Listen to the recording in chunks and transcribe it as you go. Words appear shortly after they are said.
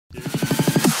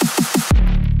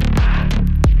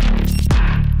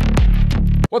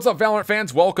What's up, Valorant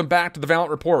fans? Welcome back to the Valorant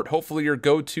Report. Hopefully your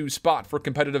go-to spot for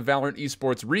competitive Valorant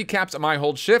esports recaps at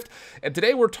IHOLDSHIFT. And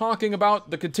today we're talking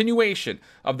about the continuation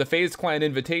of the FaZe Clan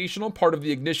Invitational, part of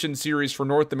the Ignition series for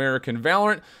North American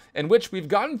Valorant, in which we've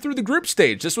gotten through the group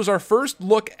stage. This was our first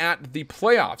look at the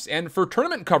playoffs. And for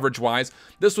tournament coverage-wise,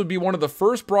 this would be one of the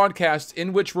first broadcasts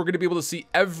in which we're going to be able to see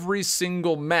every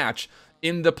single match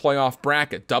in the playoff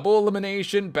bracket. Double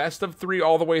elimination, best of 3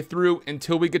 all the way through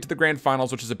until we get to the grand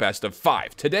finals, which is a best of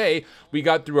 5. Today, we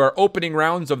got through our opening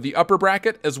rounds of the upper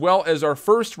bracket, as well as our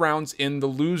first rounds in the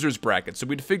losers bracket. So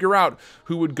we'd figure out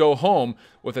who would go home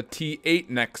with a T8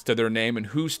 next to their name and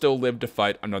who still lived to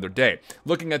fight another day.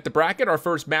 Looking at the bracket, our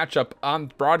first matchup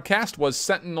on broadcast was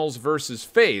Sentinels versus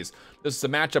FaZe. This is a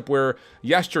matchup where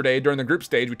yesterday, during the group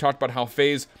stage, we talked about how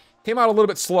FaZe came out a little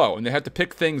bit slow, and they had to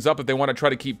pick things up if they want to try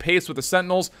to keep pace with the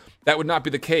Sentinels. That would not be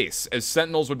the case, as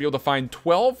Sentinels would be able to find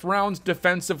 12 rounds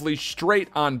defensively straight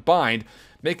on bind,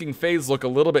 making FaZe look a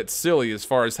little bit silly as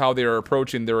far as how they are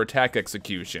approaching their attack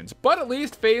executions. But at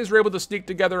least FaZe were able to sneak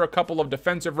together a couple of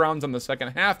defensive rounds on the second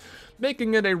half,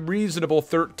 making it a reasonable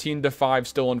 13-5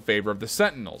 still in favor of the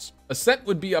Sentinels. Ascent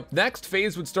would be up next.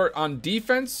 FaZe would start on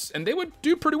defense, and they would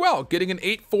do pretty well, getting an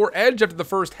 8-4 edge after the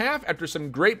first half, after some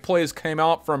great plays came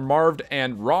out from Marved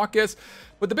and Raucus.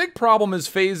 But the big problem is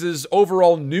FaZe's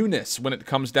overall newness when it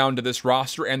comes down to this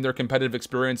roster and their competitive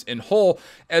experience in whole,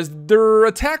 as their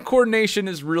attack coordination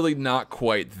is really not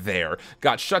quite there.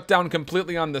 Got shut down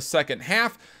completely on the second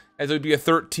half, as it would be a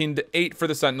 13-8 for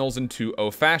the Sentinels in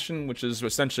 2-0 fashion, which is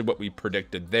essentially what we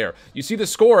predicted there. You see the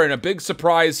score, and a big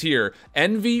surprise here,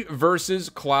 Envy versus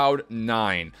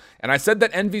Cloud9. And I said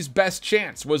that Envy's best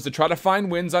chance was to try to find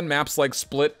wins on maps like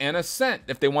Split and Ascent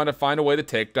if they want to find a way to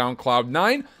take down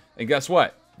Cloud9. And guess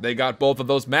what? They got both of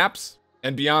those maps,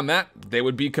 and beyond that, they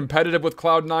would be competitive with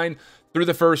Cloud9 through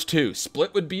the first 2.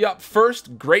 Split would be up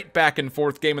first, great back and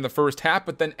forth game in the first half,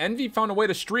 but then Envy found a way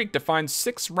to streak to find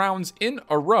 6 rounds in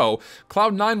a row.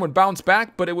 Cloud9 would bounce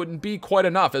back, but it wouldn't be quite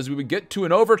enough, as we would get to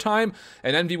an overtime,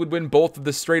 and Envy would win both of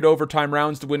the straight overtime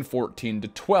rounds to win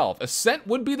 14-12. Ascent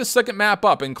would be the second map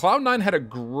up, and Cloud9 had a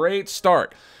great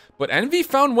start. But Envy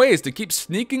found ways to keep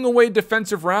sneaking away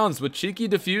defensive rounds with cheeky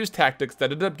defuse tactics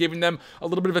that ended up giving them a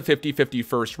little bit of a 50-50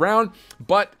 first round.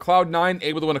 But Cloud9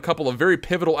 able to win a couple of very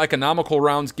pivotal economical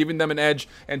rounds, giving them an edge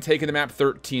and taking the map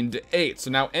 13-8.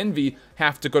 So now Envy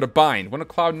have to go to bind, one of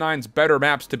Cloud9's better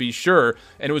maps to be sure,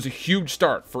 and it was a huge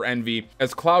start for Envy,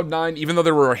 as Cloud9, even though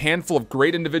there were a handful of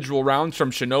great individual rounds from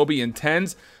Shinobi and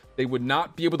Tens, they would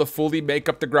not be able to fully make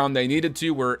up the ground they needed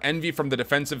to, where Envy from the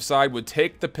defensive side would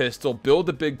take the pistol, build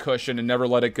a big cushion, and never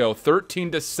let it go.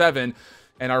 13-7,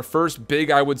 and our first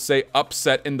big, I would say,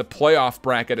 upset in the playoff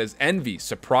bracket as Envy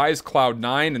surprise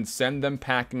Cloud9 and send them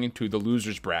packing into the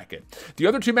losers bracket. The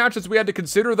other 2 matches we had to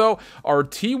consider, though, are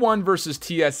T1 versus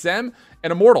TSM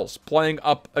and Immortals playing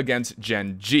up against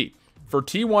Gen G. For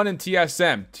T1 and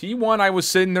TSM, T1, I was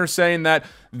sitting there saying that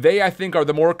they, I think, are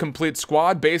the more complete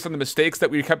squad based on the mistakes that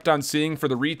we kept on seeing for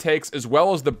the retakes, as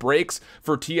well as the breaks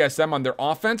for TSM on their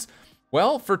offense.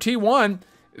 Well, for T1,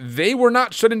 they were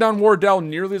not shutting down Wardell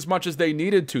nearly as much as they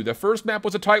needed to. The first map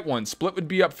was a tight one. Split would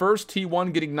be up first,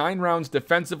 T1 getting 9 rounds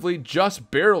defensively, just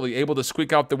barely able to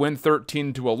squeak out the win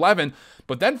 13-11.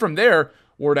 But then from there,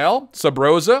 Wardell,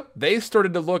 Subrosa, they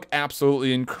started to look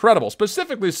absolutely incredible.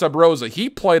 Specifically Subrosa, he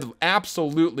played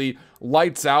absolutely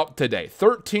lights out today.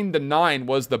 13-9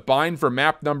 was the bind for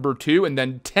map number 2, and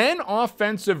then 10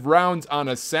 offensive rounds on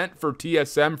Ascent for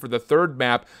TSM for the third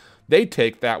map. They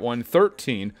take that one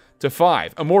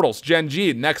 13-5. Immortals, Gen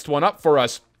G, next one up for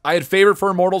us. I had favored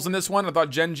for Immortals in this one. I thought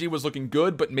Gen G was looking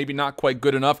good, but maybe not quite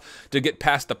good enough to get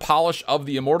past the polish of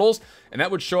the Immortals, and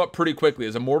that would show up pretty quickly,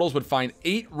 as Immortals would find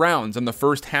 8 rounds in the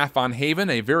first half on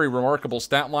Haven, a very remarkable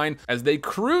stat line, as they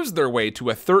cruised their way to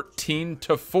a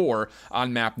 13-4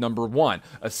 on map number 1.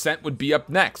 Ascent would be up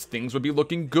next. Things would be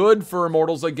looking good for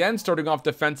Immortals again, starting off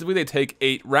defensively. They take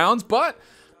 8 rounds, but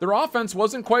their offense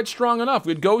wasn't quite strong enough.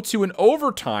 We'd go to an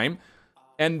overtime,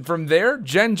 and from there,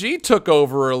 Gen G took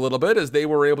over a little bit, as they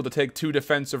were able to take 2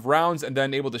 defensive rounds and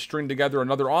then able to string together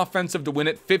another offensive to win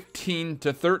it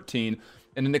 15-13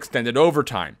 in an extended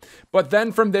overtime. But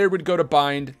then from there we'd go to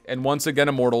bind, and once again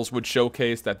Immortals would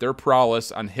showcase that their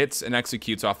prowess on hits and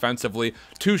executes offensively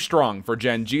too strong for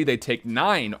Gen G. They take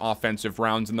 9 offensive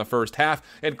rounds in the first half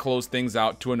and close things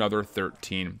out to another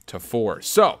 13-4.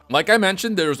 So, like I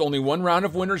mentioned, there's only 1 round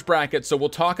of winners bracket, so we'll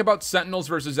talk about Sentinels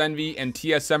versus Envy and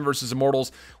TSM versus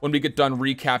Immortals when we get done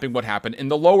recapping what happened in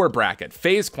the lower bracket.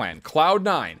 FaZe Clan,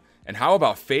 Cloud9, and how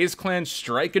about FaZe Clan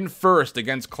striking first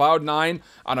against Cloud9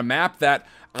 on a map that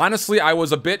Honestly, I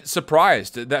was a bit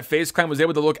surprised that FaZe Clan was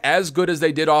able to look as good as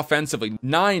they did offensively.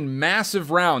 9 massive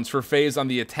rounds for FaZe on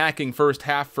the attacking first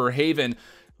half for Haven,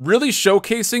 really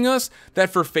showcasing us that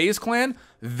for FaZe Clan,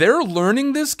 they're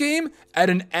learning this game at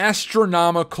an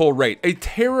astronomical rate, a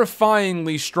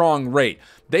terrifyingly strong rate.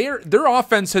 Their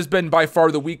offense has been by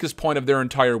far the weakest point of their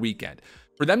entire weekend.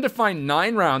 For them to find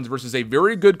 9 rounds versus a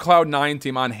very good Cloud9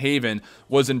 team on Haven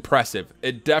was impressive.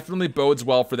 It definitely bodes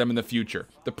well for them in the future.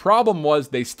 The problem was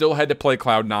they still had to play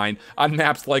Cloud9 on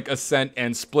maps like Ascent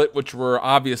and Split, which were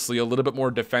obviously a little bit more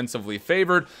defensively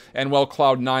favored, and while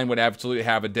Cloud9 would absolutely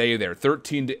have a day there.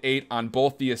 13-8 on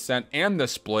both the Ascent and the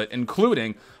Split,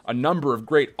 including a number of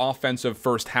great offensive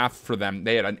first half for them.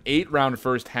 They had an 8-round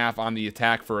first half on the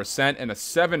attack for Ascent and a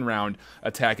 7-round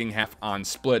attacking half on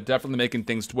Split, definitely making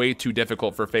things way too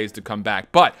difficult for FaZe to come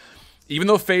back. But even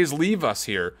though FaZe leave us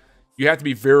here, you have to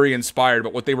be very inspired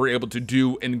about what they were able to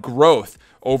do in growth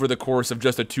over the course of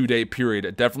just a 2-day period.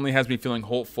 It definitely has me feeling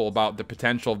hopeful about the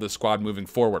potential of this squad moving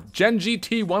forward. Gen G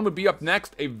T1 would be up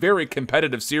next, a very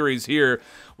competitive series here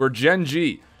where Gen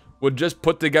G would just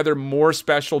put together more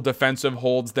special defensive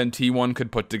holds than T1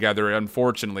 could put together,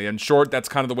 unfortunately. In short, that's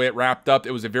kind of the way it wrapped up.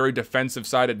 It was a very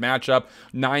defensive-sided matchup.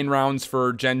 9 rounds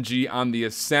for Gen G on the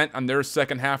Ascent on their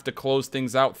second half to close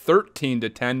things out,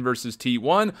 13-10 versus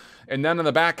T1. And then in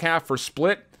the back half for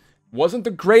Split, wasn't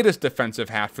the greatest defensive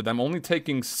half for them, only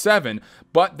taking 7,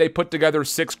 but they put together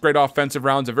 6 great offensive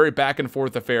rounds, a very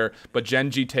back-and-forth affair, but Gen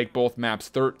G take both maps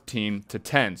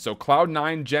 13-10. So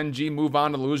Cloud9, Gen G move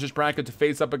on to the loser's bracket to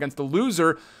face up against the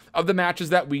loser of the matches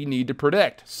that we need to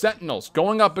predict. Sentinels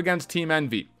going up against Team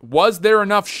Envy. Was there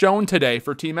enough shown today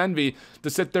for Team Envy to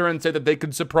sit there and say that they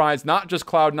could surprise not just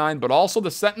Cloud9, but also the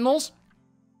Sentinels?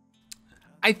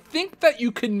 I think that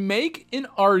you can make an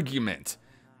argument.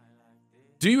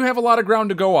 Do you have a lot of ground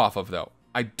to go off of, though?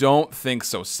 I don't think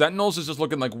so. Sentinels is just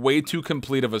looking like way too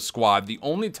complete of a squad. The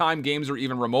only time games are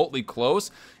even remotely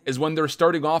close is when they're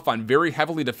starting off on very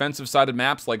heavily defensive-sided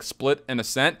maps like Split and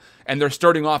Ascent, and they're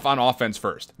starting off on offense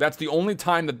first. That's the only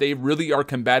time that they really are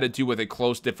combated to with a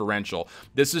close differential.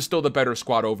 This is still the better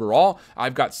squad overall.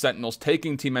 I've got Sentinels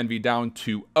taking Team Envy down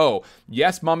 2-0.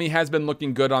 Yes, Mummy has been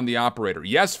looking good on the operator.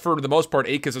 Yes, for the most part,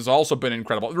 Akis has also been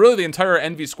incredible. Really, the entire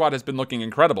Envy squad has been looking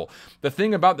incredible. The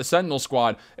thing about the Sentinel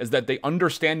squad is that they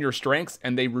understand your strengths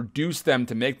and they reduce them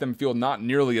to make them feel not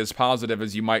nearly as positive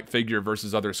as you might figure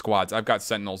versus other squads. I've got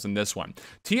Sentinels in this one.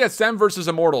 TSM versus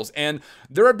Immortals, and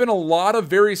there have been a lot of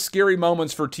very scary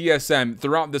moments for TSM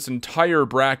throughout this entire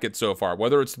bracket so far,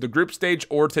 whether it's the group stage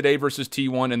or today versus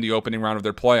T1 in the opening round of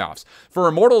their playoffs. For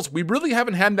Immortals, we really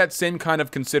haven't had that same kind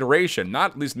of consideration,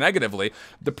 not at least negatively.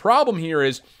 The problem here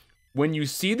is when you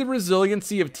see the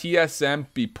resiliency of TSM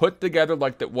be put together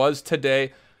like that was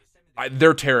today,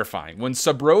 they're terrifying. When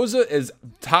Subrosa is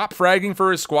top fragging for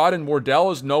his squad and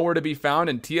Wardell is nowhere to be found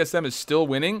and TSM is still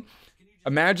winning,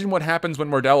 imagine what happens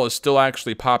when Wardell is still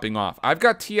actually popping off. I've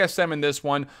got TSM in this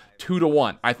one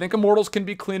 2-1. I think Immortals can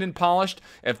be clean and polished.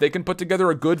 If they can put together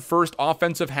a good first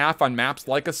offensive half on maps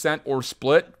like Ascent or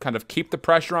Split, kind of keep the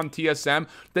pressure on TSM,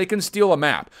 they can steal a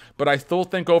map. But I still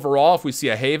think overall, if we see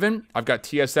a Haven, I've got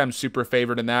TSM super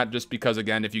favored in that just because,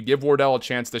 again, if you give Wardell a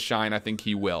chance to shine, I think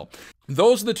he will.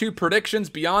 Those are the 2 predictions.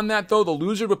 Beyond that, though, the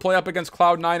loser would play up against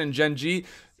Cloud9 and Gen G.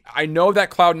 I know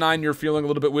that Cloud9 you're feeling a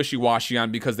little bit wishy-washy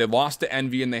on because they lost to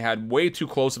Envy and they had way too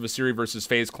close of a series versus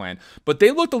FaZe Clan, but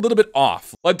they looked a little bit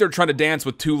off, like they're trying to dance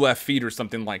with 2 left feet or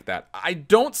something like that. I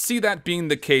don't see that being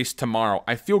the case tomorrow.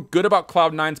 I feel good about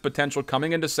Cloud9's potential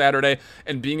coming into Saturday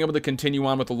and being able to continue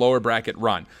on with the lower bracket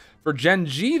run. For Gen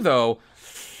G, though,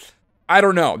 I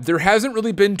don't know. There hasn't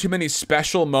really been too many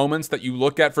special moments that you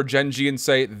look at for Gen G and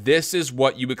say, this is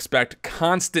what you expect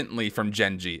constantly from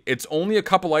Gen G. It's only a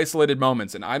couple isolated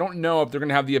moments, and I don't know if they're going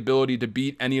to have the ability to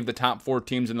beat any of the top 4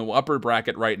 teams in the upper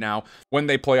bracket right now when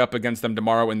they play up against them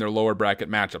tomorrow in their lower bracket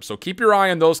matchup. So keep your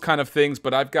eye on those kind of things,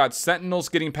 but I've got Sentinels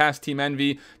getting past Team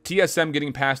Envy, TSM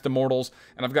getting past Immortals,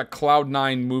 and I've got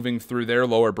Cloud9 moving through their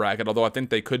lower bracket, although I think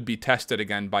they could be tested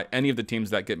again by any of the teams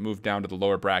that get moved down to the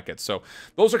lower bracket. So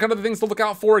those are kind of the things to look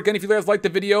out for. Again, if you guys like the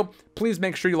video, please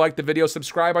make sure you like the video.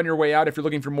 Subscribe on your way out if you're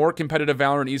looking for more competitive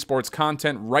Valorant esports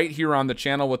content right here on the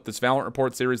channel with this Valorant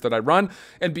Report series that I run.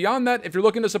 And beyond that, if you're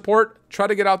looking to support, try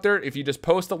to get out there. If you just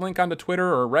post a link onto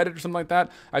Twitter or Reddit or something like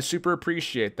that, I super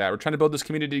appreciate that. We're trying to build this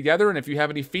community together, and if you have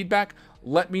any feedback,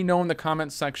 let me know in the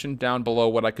comments section down below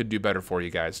what I could do better for you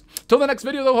guys. Till the next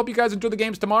video, though, hope you guys enjoy the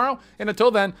games tomorrow, and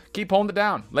until then, keep holding it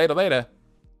down. Later.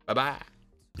 Bye-bye.